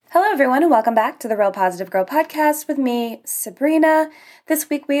everyone, and welcome back to the Real Positive Girl podcast with me, Sabrina.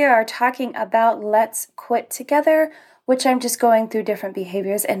 This week we are talking about Let's Quit Together, which I'm just going through different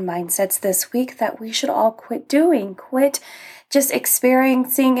behaviors and mindsets this week that we should all quit doing. Quit just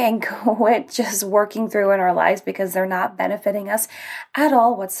experiencing and quit just working through in our lives because they're not benefiting us at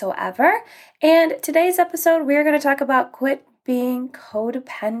all whatsoever. And today's episode, we're going to talk about quit being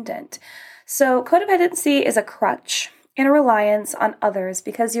codependent. So codependency is a crutch and a reliance on others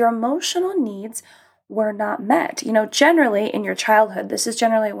because your emotional needs were not met. Generally in your childhood, this is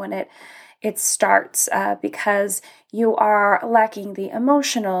generally when it starts because you are lacking the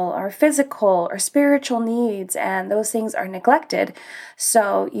emotional or physical or spiritual needs, and those things are neglected.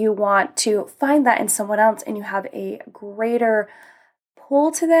 So you want to find that in someone else, and you have a greater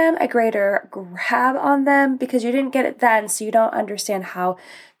pull to them, a greater grab on them because you didn't get it then, so you don't understand how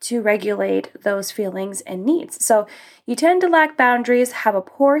to regulate those feelings and needs. So you tend to lack boundaries, have a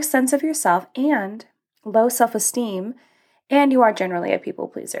poor sense of yourself, and low self-esteem, and you are generally a people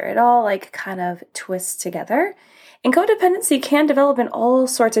pleaser. It all kind of twists together. And codependency can develop in all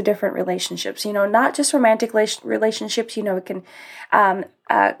sorts of different relationships, not just romantic relationships. It can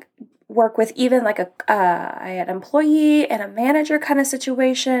work with even an employee and a manager kind of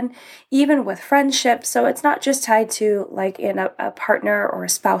situation, even with friendships. So it's not just tied to in a partner or a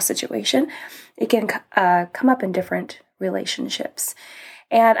spouse situation. It can come up in different relationships.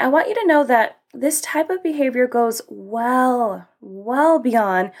 And I want you to know that this type of behavior goes well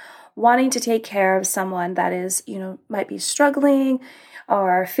beyond wanting to take care of someone that is, might be struggling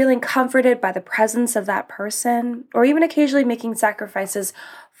or feeling comforted by the presence of that person, or even occasionally making sacrifices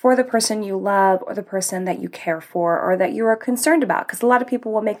for the person you love or the person that you care for or that you are concerned about. Because a lot of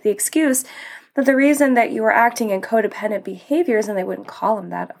people will make the excuse that the reason that you are acting in codependent behaviors, and they wouldn't call them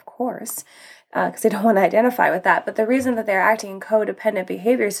that, of course, because they don't want to identify with that, but the reason that they're acting in codependent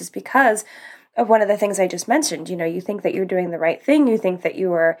behaviors is because of one of the things I just mentioned. You think that you're doing the right thing. You think that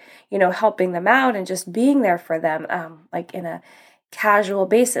you are, helping them out and just being there for them, in a casual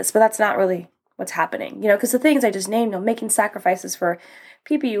basis, but that's not really what's happening, because the things I just named, making sacrifices for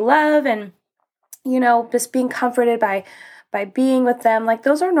people you love and, just being comforted by being with them,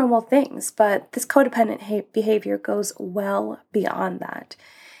 those are normal things, but this codependent behavior goes well beyond that.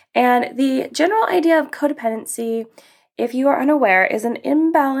 And the general idea of codependency, if you are unaware, is an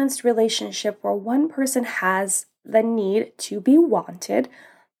imbalanced relationship where one person has the need to be wanted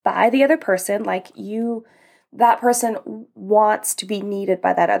by the other person, that person wants to be needed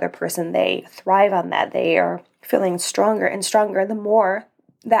by that other person. They thrive on that. They are feeling stronger and stronger the more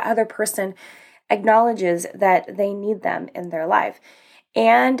that other person acknowledges that they need them in their life.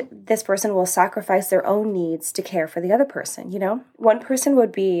 And this person will sacrifice their own needs to care for the other person. One person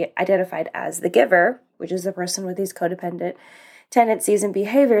would be identified as the giver, which is the person with these codependent tendencies and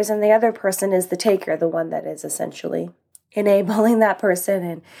behaviors, and the other person is the taker, the one that is essentially enabling that person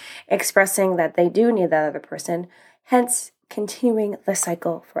and expressing that they do need that other person, hence continuing the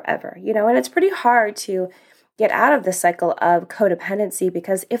cycle forever. And it's pretty hard to get out of the cycle of codependency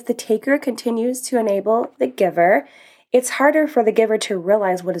because if the taker continues to enable the giver, it's harder for the giver to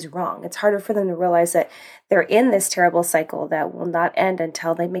realize what is wrong. It's harder for them to realize that they're in this terrible cycle that will not end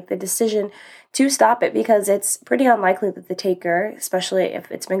until they make the decision to stop it, because it's pretty unlikely that the taker, especially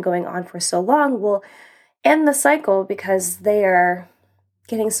if it's been going on for so long, will end the cycle because they are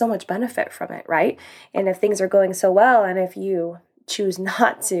getting so much benefit from it, right? And if things are going so well, and if you choose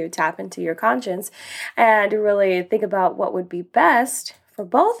not to tap into your conscience and really think about what would be best for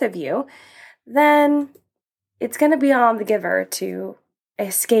both of you, then it's going to be on the giver to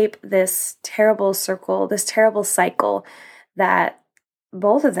escape this terrible circle, this terrible cycle that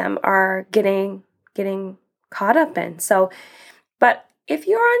both of them are getting caught up in. So, but if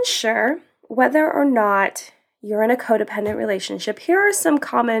you're unsure whether or not you're in a codependent relationship, here are some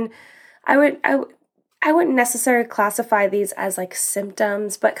common, I wouldn't necessarily classify these as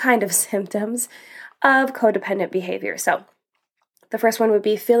symptoms, but kind of symptoms of codependent behavior. So the first one would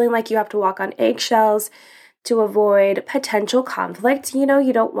be feeling like you have to walk on eggshells to avoid potential conflict. You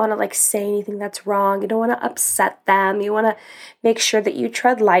don't want to say anything that's wrong. You don't want to upset them. You want to make sure that you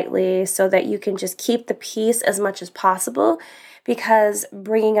tread lightly so that you can just keep the peace as much as possible, because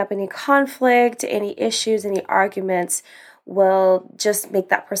bringing up any conflict, any issues, any arguments will just make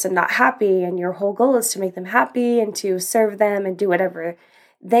that person not happy, and your whole goal is to make them happy and to serve them and do whatever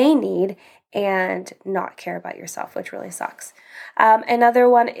they need and not care about yourself, which really sucks. Another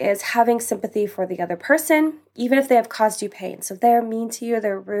one is having sympathy for the other person, even if they have caused you pain. So if they're mean to you,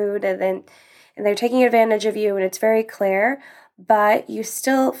 they're rude, and they're taking advantage of you, and it's very clear, but you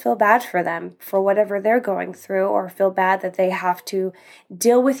still feel bad for them for whatever they're going through, or feel bad that they have to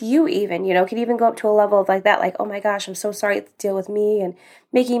deal with you even, it could even go up to a level of like that, like, oh my gosh, I'm so sorry to deal with me and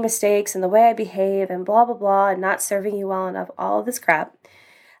making mistakes and the way I behave and blah, blah, blah, and not serving you well enough, all of this crap.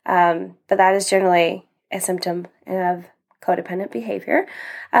 But that is generally a symptom of codependent behavior.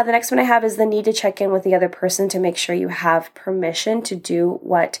 The next one I have is the need to check in with the other person to make sure you have permission to do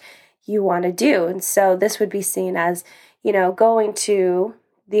what you want to do. And so this would be seen as, going to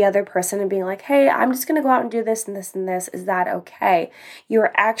the other person and being like, hey, I'm just going to go out and do this and this and this. Is that okay?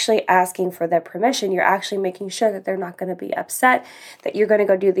 You're actually asking for their permission. You're actually making sure that they're not going to be upset, that you're going to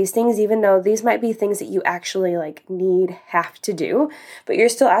go do these things, even though these might be things that you actually have to do, but you're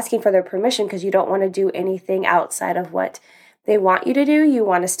still asking for their permission because you don't want to do anything outside of what they want you to do. You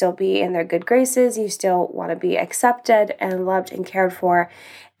want to still be in their good graces. You still want to be accepted and loved and cared for,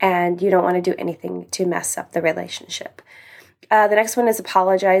 and you don't want to do anything to mess up the relationship. The next one is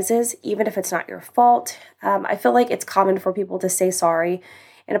apologizes, even if it's not your fault. I feel like it's common for people to say sorry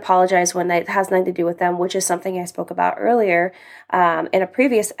and apologize when it has nothing to do with them, which is something I spoke about earlier in a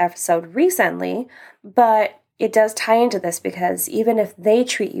previous episode recently. But it does tie into this, because even if they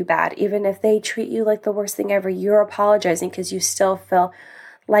treat you bad, even if they treat you like the worst thing ever, you're apologizing because you still feel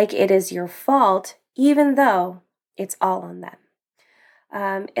like it is your fault, even though it's all on them.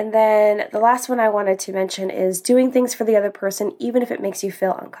 And then the last one I wanted to mention is doing things for the other person, even if it makes you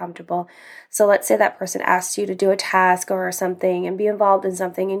feel uncomfortable. So let's say that person asks you to do a task or something and be involved in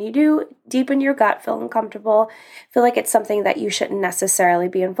something, and you do deep in your gut feel uncomfortable, feel like it's something that you shouldn't necessarily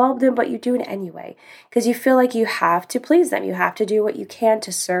be involved in, but you do it anyway, because you feel like you have to please them. You have to do what you can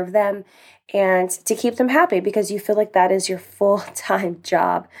to serve them and to keep them happy, because you feel like that is your full-time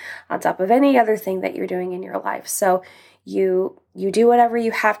job on top of any other thing that you're doing in your life. So you do whatever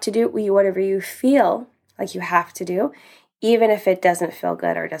you have to do, whatever you feel like you have to do, even if it doesn't feel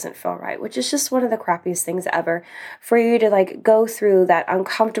good or doesn't feel right, which is just one of the crappiest things ever, for you to go through that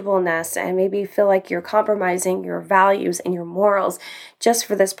uncomfortableness and maybe feel like you're compromising your values and your morals just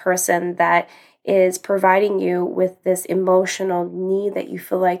for this person that is providing you with this emotional need that you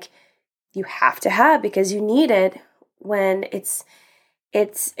feel like you have to have because you need it, when it's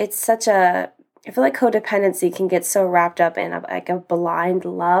such a, I feel like codependency can get so wrapped up in a blind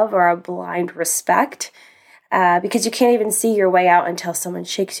love or a blind respect, because you can't even see your way out until someone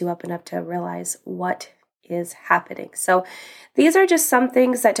shakes you up enough to realize what is happening. So these are just some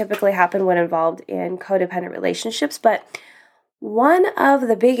things that typically happen when involved in codependent relationships. But one of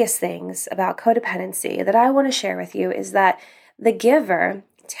the biggest things about codependency that I want to share with you is that the giver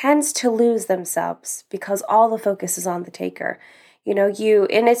tends to lose themselves because all the focus is on the taker.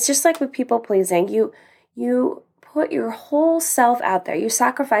 And it's just like with people pleasing, you put your whole self out there. You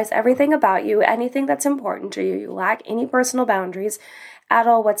sacrifice everything about you, anything that's important to you. You lack any personal boundaries at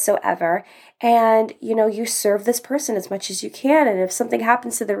all whatsoever. And, you serve this person as much as you can. And if something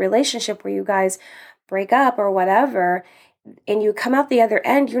happens to the relationship where you guys break up or whatever, and you come out the other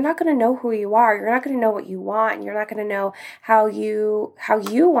end, you're not going to know who you are. You're not going to know what you want. And you're not going to know how you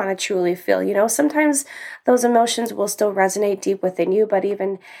want to truly feel. Sometimes those emotions will still resonate deep within you, but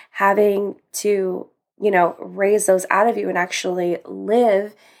even having to, raise those out of you and actually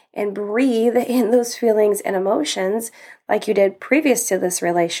live and breathe in those feelings and emotions like you did previous to this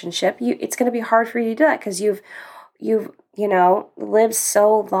relationship, it's going to be hard for you to do that because you've lived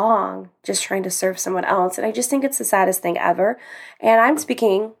so long just trying to serve someone else. And I just think it's the saddest thing ever. And I'm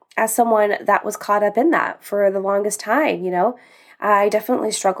speaking as someone that was caught up in that for the longest time. I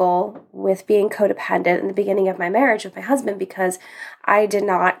definitely struggle with being codependent in the beginning of my marriage with my husband because I did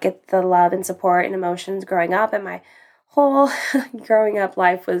not get the love and support and emotions growing up, and my whole growing up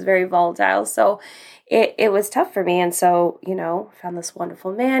life was very volatile. So it was tough for me. And so, found this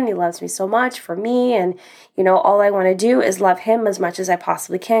wonderful man. He loves me so much for me. And, all I want to do is love him as much as I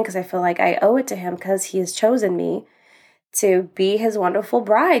possibly can, because I feel like I owe it to him because he has chosen me to be his wonderful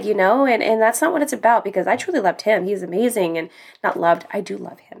bride, and that's not what it's about, because I truly loved him. He's amazing. And not loved, I do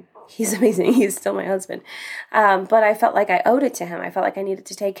love him. He's amazing. He's still my husband. But I felt like I owed it to him. I felt like I needed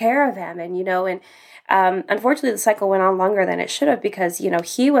to take care of him. And, unfortunately, the cycle went on longer than it should have because,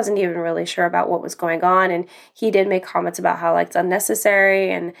 he wasn't even really sure about what was going on. And he did make comments about how it's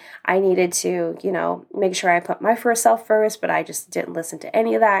unnecessary and I needed to, make sure I put my first self first. But I just didn't listen to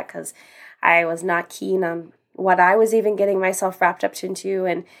any of that because I was not keen on what I was even getting myself wrapped up into.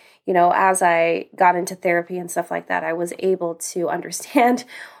 And, as I got into therapy and stuff like that, I was able to understand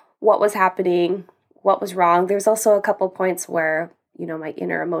what was happening, what was wrong. There's also a couple points where, my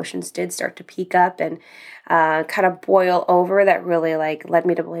inner emotions did start to peak up and kind of boil over, that really like led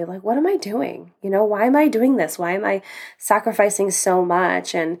me to believe, like, what am I doing? Why am I doing this? Why am I sacrificing so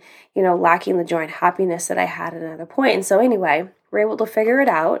much and, lacking the joy and happiness that I had at another point? And so anyway, we're able to figure it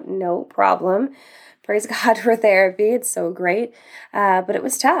out. No problem. Praise God for therapy. It's so great. But it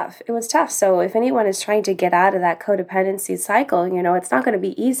was tough. It was tough. So if anyone is trying to get out of that codependency cycle, it's not going to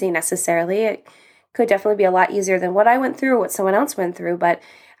be easy necessarily. It could definitely be a lot easier than what I went through, what someone else went through. But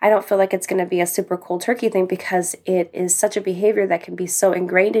I don't feel like it's going to be a super cold turkey thing, because it is such a behavior that can be so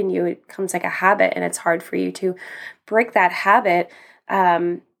ingrained in you. It becomes like a habit, and it's hard for you to break that habit,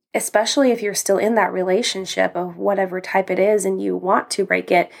 especially if you're still in that relationship of whatever type it is and you want to break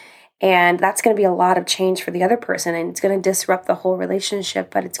it. And that's going to be a lot of change for the other person, and it's going to disrupt the whole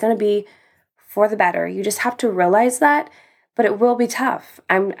relationship, but it's going to be for the better. You just have to realize that, but it will be tough.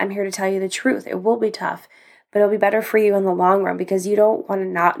 I'm here to tell you the truth. It will be tough, but it'll be better for you in the long run, because you don't want to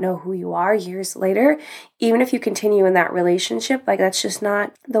not know who you are years later. Even if you continue in that relationship, like, that's just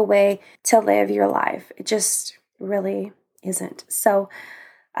not the way to live your life. It just really isn't. So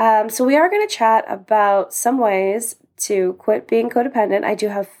we are going to chat about some ways to quit being codependent. I do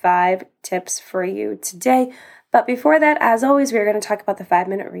have 5 tips for you today. But before that, as always, we're going to talk about the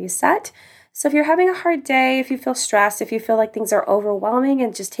 5-minute reset. So if you're having a hard day, if you feel stressed, if you feel like things are overwhelming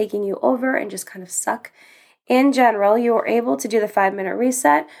and just taking you over and just kind of suck in general, you are able to do the 5-minute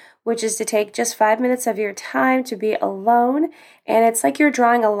reset, which is to take just 5 minutes of your time to be alone. And it's like you're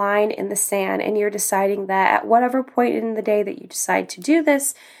drawing a line in the sand, and you're deciding that at whatever point in the day that you decide to do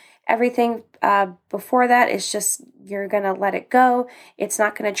this, everything before that is just, you're going to let it go. It's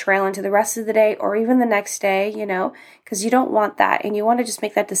not going to trail into the rest of the day or even the next day, because you don't want that. And you want to just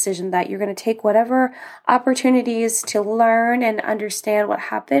make that decision that you're going to take whatever opportunities to learn and understand what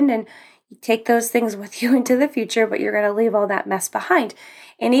happened, and you take those things with you into the future, but you're going to leave all that mess behind.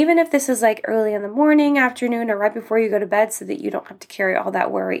 And even if this is like early in the morning, afternoon, or right before you go to bed, so that you don't have to carry all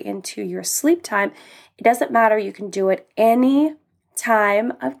that worry into your sleep time, it doesn't matter. You can do it any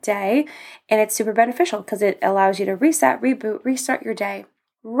time of day, and it's super beneficial because it allows you to reset, reboot, restart your day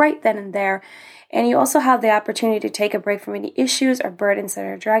right then and there. And you also have the opportunity to take a break from any issues or burdens that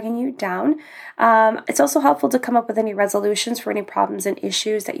are dragging you down. It's also helpful to come up with any resolutions for any problems and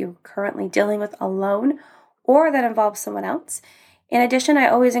issues that you're currently dealing with alone or that involve someone else. In addition, I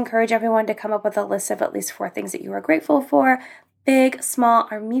always encourage everyone to come up with a list of at least 4 things that you are grateful for, big, small,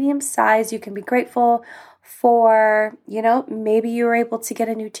 or medium size. You can be grateful for, maybe you were able to get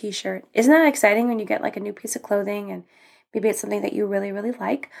a new t-shirt. Isn't that exciting when you get like a new piece of clothing, and maybe it's something that you really, really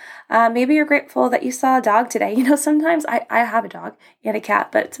like? Maybe you're grateful that you saw a dog today. Sometimes I have a dog and a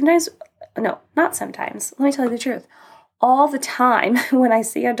cat, but sometimes, no, not sometimes. Let me tell you the truth. All the time when I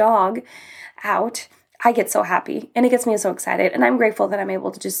see a dog out, I get so happy, and it gets me so excited. And I'm grateful that I'm able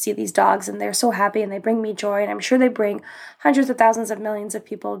to just see these dogs, and they're so happy, and they bring me joy. And I'm sure they bring hundreds of thousands of millions of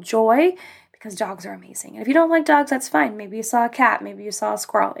people joy, because dogs are amazing. And if you don't like dogs, that's fine. Maybe you saw a cat, maybe you saw a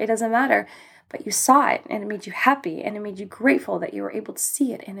squirrel. It doesn't matter. But you saw it, and it made you happy, and it made you grateful that you were able to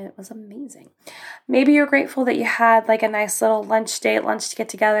see it, and it was amazing. Maybe you're grateful that you had like a nice little lunch to get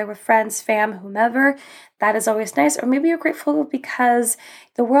together with friends, fam, whomever. That is always nice. Or maybe you're grateful because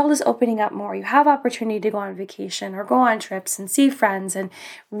the world is opening up more. You have opportunity to go on vacation or go on trips and see friends and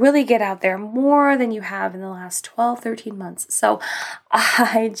really get out there more than you have in the last 12, 13 months. So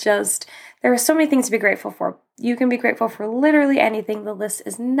there are so many things to be grateful for. You can be grateful for literally anything. The list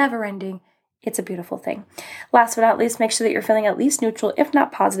is never ending. It's a beautiful thing. Last but not least, make sure that you're feeling at least neutral, if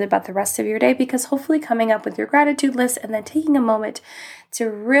not positive, about the rest of your day, because hopefully coming up with your gratitude list and then taking a moment to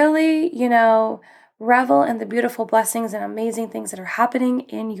really, revel in the beautiful blessings and amazing things that are happening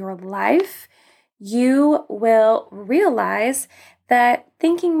in your life, you will realize that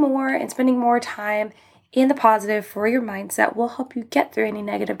thinking more and spending more time in the positive for your mindset will help you get through any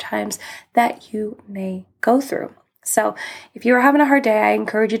negative times that you may go through. So if you are having a hard day, I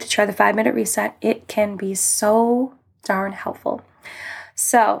encourage you to try the 5-minute reset. It can be so darn helpful.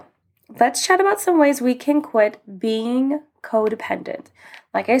 So let's chat about some ways we can quit being codependent.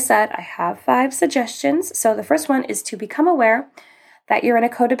 Like I said, I have 5 suggestions. So the first one is to become aware that you're in a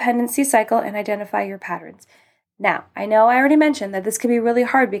codependency cycle and identify your patterns. Now, I know I already mentioned that this can be really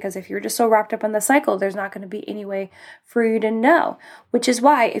hard, because if you're just so wrapped up in the cycle, there's not going to be any way for you to know, which is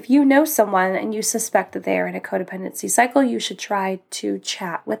why if you know someone and you suspect that they are in a codependency cycle, you should try to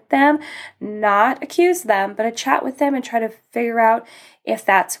chat with them, not accuse them, but chat with them and try to figure out if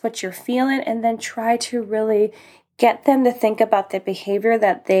that's what you're feeling, and then try to really get them to think about the behavior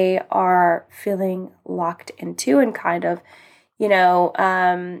that they are feeling locked into, and kind of,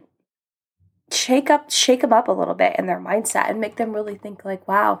 shake them up a little bit in their mindset and make them really think like,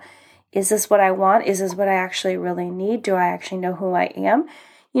 wow, is this what I want? Is this what I actually really need? Do I actually know who I am?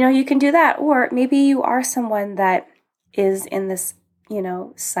 You can do that. Or maybe you are someone that is in this,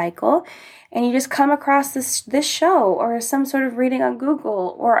 cycle, and you just come across this show or some sort of reading on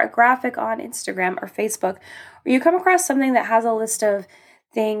Google or a graphic on Instagram or Facebook, or you come across something that has a list of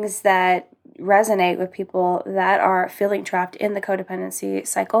things that resonate with people that are feeling trapped in the codependency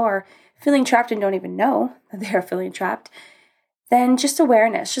cycle or feeling trapped and don't even know that they are feeling trapped. Then just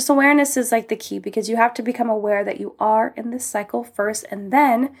awareness is like the key, because you have to become aware that you are in this cycle first, and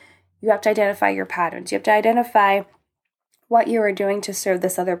then you have to identify your patterns. You have to identify what you are doing to serve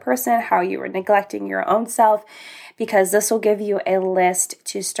this other person, how you are neglecting your own self, because this will give you a list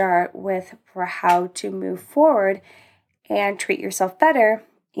to start with for how to move forward and treat yourself better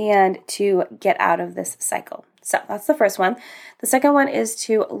and to get out of this cycle. So that's the first one. The second one is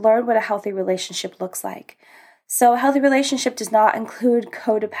to learn what a healthy relationship looks like. So a healthy relationship does not include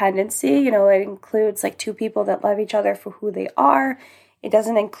codependency. It includes like two people that love each other for who they are. It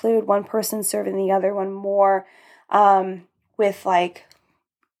doesn't include one person serving the other one more with like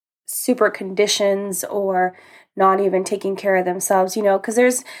super conditions or not even taking care of themselves,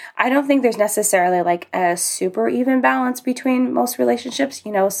 because I don't think there's necessarily like a super even balance between most relationships.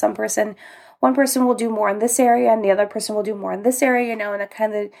 One person will do more in this area and the other person will do more in this area, and it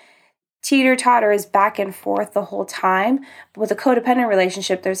kind of teeter-totter is back and forth the whole time. But with a codependent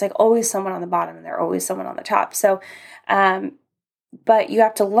relationship, there's like always someone on the bottom and there's always someone on the top. So, but you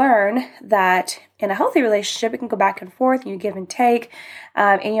have to learn that in a healthy relationship, it can go back and forth, you give and take.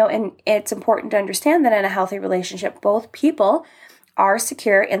 And it's important to understand that in a healthy relationship, both people are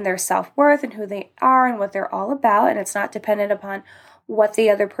secure in their self-worth and who they are and what they're all about. And it's not dependent upon what the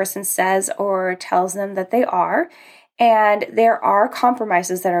other person says or tells them that they are. And there are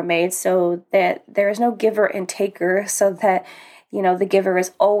compromises that are made so that there is no giver and taker, so that the giver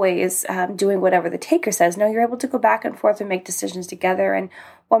is always doing whatever the taker says. No, you're able to go back and forth and make decisions together. And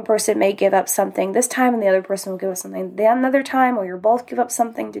one person may give up something this time and the other person will give up something then another time, or you both give up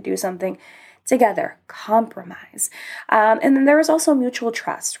something to do something together. Compromise. And then there is also mutual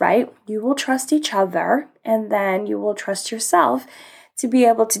trust, right? You will trust each other, and then you will trust yourself to be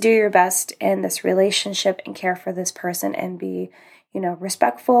able to do your best in this relationship and care for this person and be,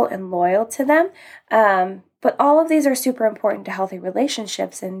 respectful and loyal to them. But all of these are super important to healthy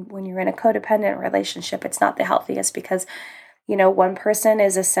relationships. And when you're in a codependent relationship, it's not the healthiest because, one person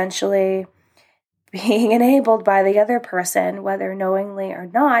is essentially being enabled by the other person, whether knowingly or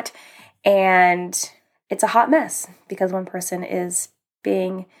not. And it's a hot mess because one person is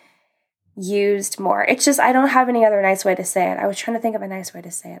being used more. It's just, I don't have any other nice way to say it. I was trying to think of a nice way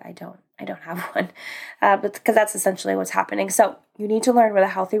to say it. I don't have one, but because that's essentially what's happening. So you need to learn what a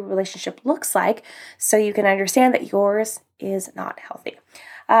healthy relationship looks like so you can understand that yours is not healthy.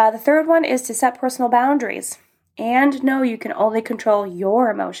 The third one is to set personal boundaries and know you can only control your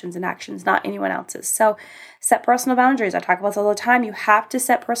emotions and actions, not anyone else's. So set personal boundaries. I talk about this all the time. You have to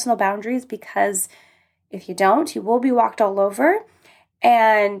set personal boundaries because if you don't, you will be walked all over.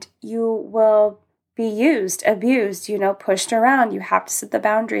 And you will be used, abused, pushed around. You have to set the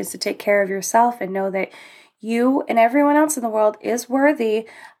boundaries to take care of yourself and know that you and everyone else in the world is worthy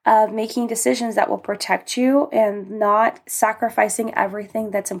of making decisions that will protect you and not sacrificing everything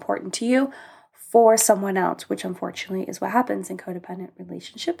that's important to you for someone else, which unfortunately is what happens in codependent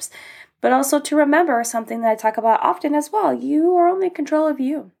relationships. But also to remember something that I talk about often as well. You are only in control of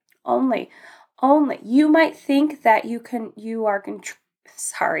you. Only. You might think that you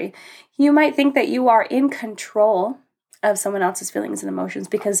might think that you are in control of someone else's feelings and emotions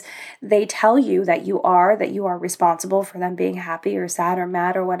because they tell you that you are responsible for them being happy or sad or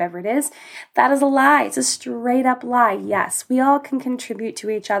mad or whatever it is. That is a lie. It's a straight up lie. Yes, we all can contribute to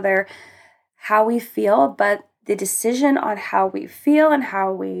each other how we feel, but the decision on how we feel and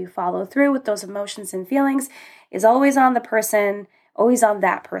how we follow through with those emotions and feelings is always on the person, always on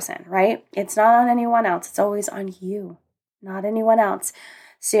that person, right? It's not on anyone else. It's always on you, not anyone else.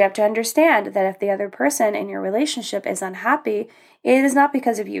 So you have to understand that if the other person in your relationship is unhappy, it is not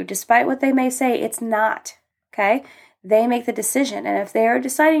because of you. Despite what they may say, it's not, okay? They make the decision. And if they are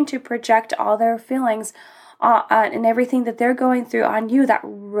deciding to project all their feelings and everything that they're going through on you, that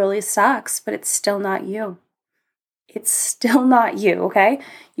really sucks, but it's still not you. It's still not you, okay?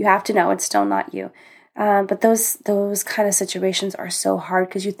 You have to know it's still not you. But those kind of situations are so hard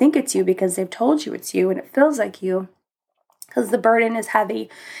because you think it's you because they've told you it's you and it feels like you because the burden is heavy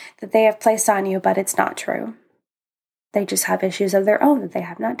that they have placed on you, but it's not true. They just have issues of their own that they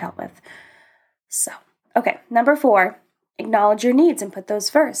have not dealt with. So, okay, number 4 Acknowledge your needs and put those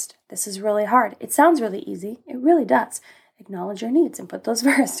first. This is really hard. It sounds really easy. It really does. Acknowledge your needs and put those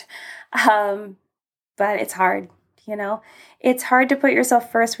first. But it's hard, you know? It's hard to put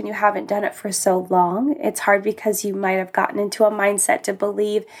yourself first when you haven't done it for so long. It's hard because you might have gotten into a mindset to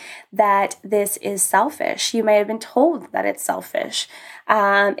believe that this is selfish. You might have been told that it's selfish.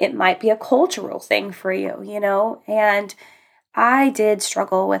 It might be a cultural thing for you, you know? And I did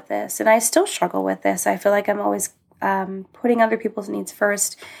struggle with this, and I still struggle with this. I feel like I'm always putting other people's needs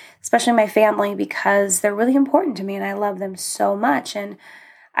first, especially my family, because they're really important to me and I love them so much. And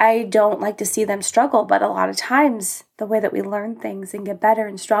I don't like to see them struggle, but a lot of times the way that we learn things and get better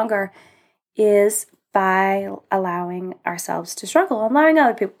and stronger is by allowing ourselves to struggle, allowing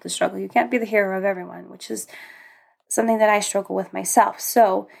other people to struggle. You can't be the hero of everyone, which is something that I struggle with myself.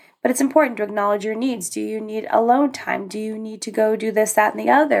 But it's important to acknowledge your needs. Do you need alone time? Do you need to go do this, that, and the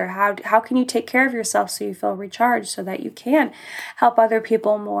other? How can you take care of yourself so you feel recharged so that you can help other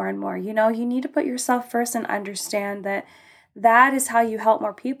people more and more? You know, you need to put yourself first and understand that is how you help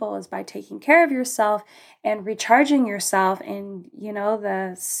more people, is by taking care of yourself and recharging yourself. And, you know,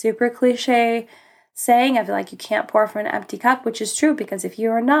 the super cliche saying of like, you can't pour from an empty cup, which is true, because if you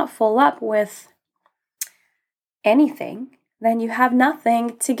are not full up with anything, then you have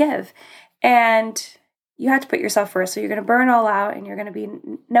nothing to give. And you have to put yourself first. So you're going to burn all out and you're going to be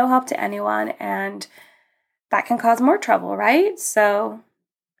no help to anyone. And that can cause more trouble, right? So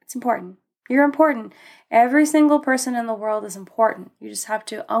it's important. You're important. Every single person in the world is important. You just have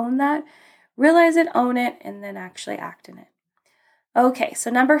to own that, realize it, own it, and then actually act in it. Okay,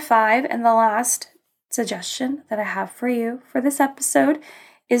 so number 5 and the last suggestion that I have for you for this episode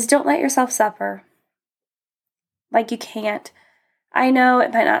is don't let yourself suffer. Like you can't. I know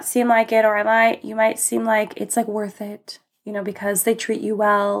it might not seem like it, or you might seem like it's like worth it, you know, because they treat you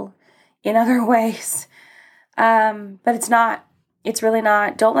well in other ways. But it's not. It's really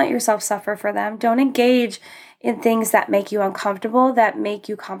not. Don't let yourself suffer for them. Don't engage in things that make you uncomfortable, that make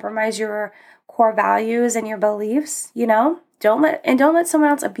you compromise your core values and your beliefs, you know? Don't let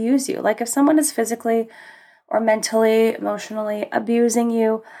someone else abuse you. Like if someone is physically or mentally, emotionally abusing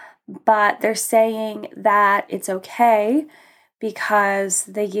you, but they're saying that it's okay because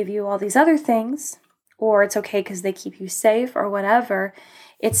they give you all these other things, or it's okay because they keep you safe or whatever,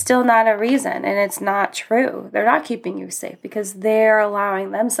 it's still not a reason, and it's not true. They're not keeping you safe because they're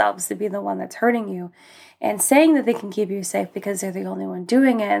allowing themselves to be the one that's hurting you, and saying that they can keep you safe because they're the only one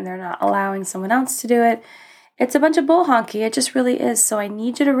doing it and they're not allowing someone else to do it. It's a bunch of bull honky. It just really is. So I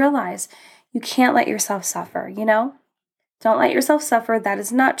need you to realize you can't let yourself suffer, you know? Don't let yourself suffer. That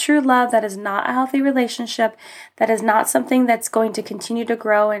is not true love. That is not a healthy relationship. That is not something that's going to continue to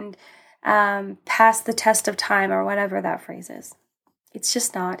grow and pass the test of time, or whatever that phrase is. It's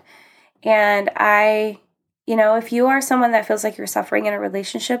just not. And if you are someone that feels like you're suffering in a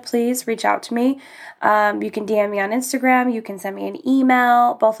relationship, please reach out to me. You can DM me on Instagram. You can send me an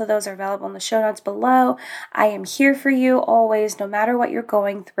email. Both of those are available in the show notes below. I am here for you always, no matter what you're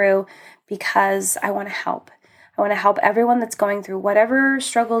going through, because I want to help. I want to help everyone that's going through whatever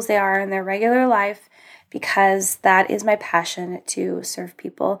struggles they are in their regular life, because that is my passion, to serve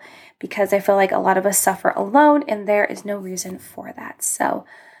people, because I feel like a lot of us suffer alone and there is no reason for that. So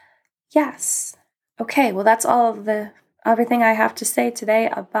yes. Okay, well, that's all of everything I have to say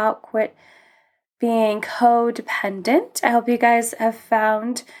today about quit being codependent. I hope you guys have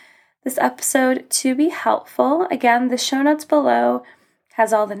found this episode to be helpful. Again, the show notes below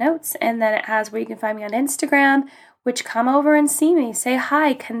has all the notes, and then it has where you can find me on Instagram, which come over and see me, say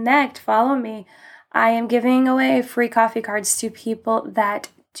hi, connect, follow me. I am giving away free coffee cards to people that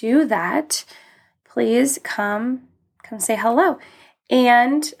do that. Please come say hello.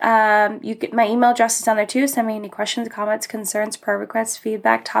 And you get my email address is on there too. Send me any questions, comments, concerns, prayer requests,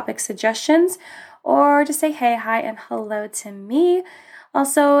 feedback, topic suggestions, or just say hey, hi, and hello to me.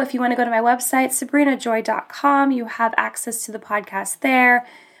 Also, if you want to go to my website, sabrinajoy.com, you have access to the podcast there.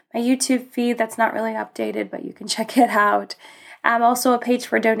 My YouTube feed, that's not really updated, but you can check it out. Also a page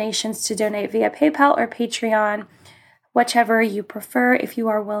for donations to donate via PayPal or Patreon, whichever you prefer, if you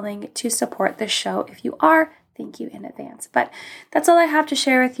are willing to support the show. If you are, thank you in advance. But that's all I have to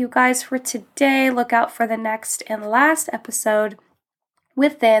share with you guys for today. Look out for the next and last episode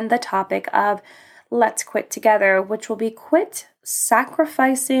within the topic of Let's Quit Together, which will be quit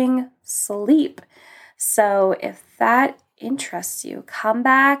sacrificing sleep. So if that interests you, come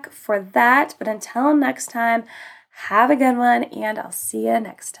back for that. But until next time, have a good one, and I'll see you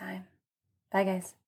next time. Bye, guys.